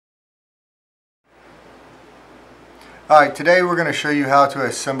Alright, today we're going to show you how to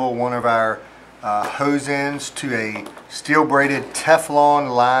assemble one of our hose ends to a steel braided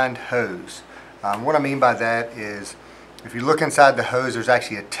Teflon lined hose. What I mean by that is if you look inside the hose, there's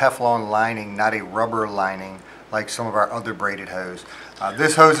actually a Teflon lining, not a rubber lining like some of our other braided hose.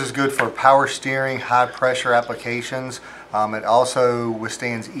 This hose is good for power steering, high pressure applications. It also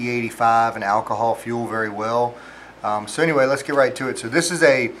withstands E85 and alcohol fuel very well. So anyway, let's get right to it. So this is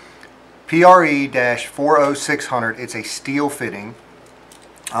a PRE-40600. It's a steel fitting.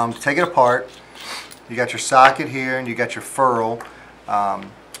 To take it apart, you got your socket here and you got your ferrule.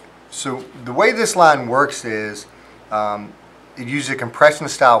 So the way this line works is it uses a compression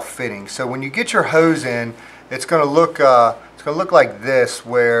style fitting. So when you get your hose in, it's going to look like this,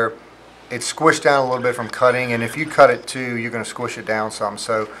 where it's squished down a little bit from cutting, and if you cut it too, you're going to squish it down some.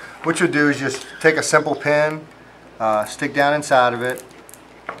 So what you'll do is just take a simple pin, stick down inside of it,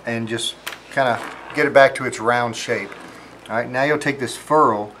 and just kind of get it back to its round shape. Alright, now you'll take this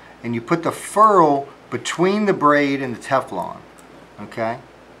ferrule and you put the ferrule between the braid and the Teflon. Okay?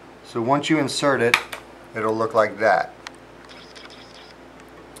 So once you insert it, it'll look like that.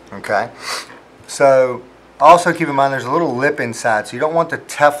 Okay? So also keep in mind there's a little lip inside, so you don't want the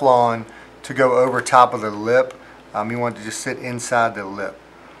Teflon to go over top of the lip. You want it to just sit inside the lip.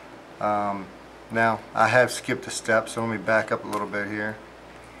 Now I have skipped a step, so let me back up a little bit here.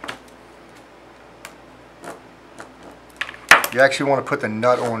 You actually want to put the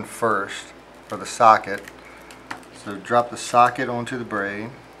nut on first, or the socket. So drop the socket onto the braid.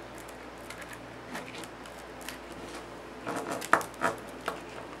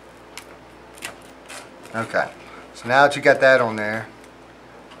 Okay, so now that you got that on there,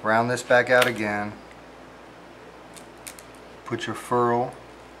 round this back out again. Put your ferrule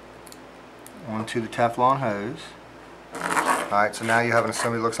onto the Teflon hose. Alright, so now you have an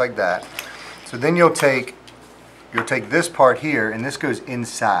assembly that looks like that. So then you'll take this part here, and this goes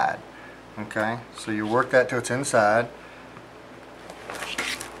inside. Okay, so you work that till it's inside.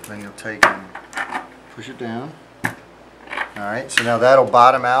 Then you'll take and push it down. Alright, so now that'll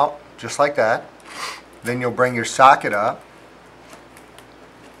bottom out just like that. Then you'll bring your socket up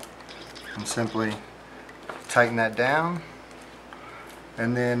and simply tighten that down.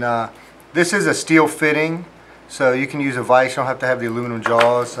 And then this is a steel fitting, so you can use a vise. You don't have to have the aluminum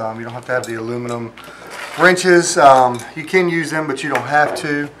jaws. You don't have to have the aluminum wrenches. You can use them, but you don't have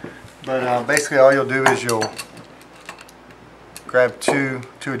to. But basically all you'll do is you'll grab two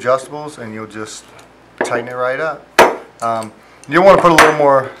adjustables and you'll just tighten it right up. You want to put a little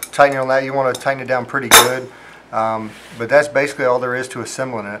more tightening on that. You want to tighten it down pretty good. But that's basically all there is to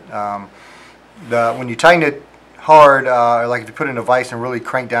assembling it. When you tighten it hard, like if you put it in a vise and really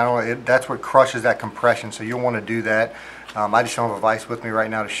crank down on it, that's what crushes that compression. So you'll want to do that. I just don't have a vise with me right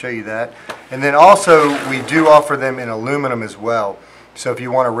now to show you that. And then also we do offer them in aluminum as well. So if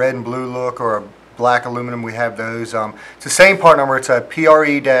you want a red and blue look or a black aluminum, we have those. It's the same part number. It's a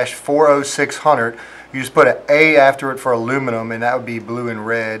PRE-40600. You just put an A after it for aluminum, and that would be blue and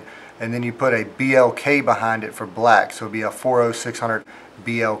red. And then you put a BLK behind it for black. So it would be a 40600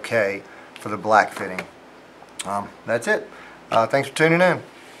 BLK for the black fitting. That's it. Thanks for tuning in.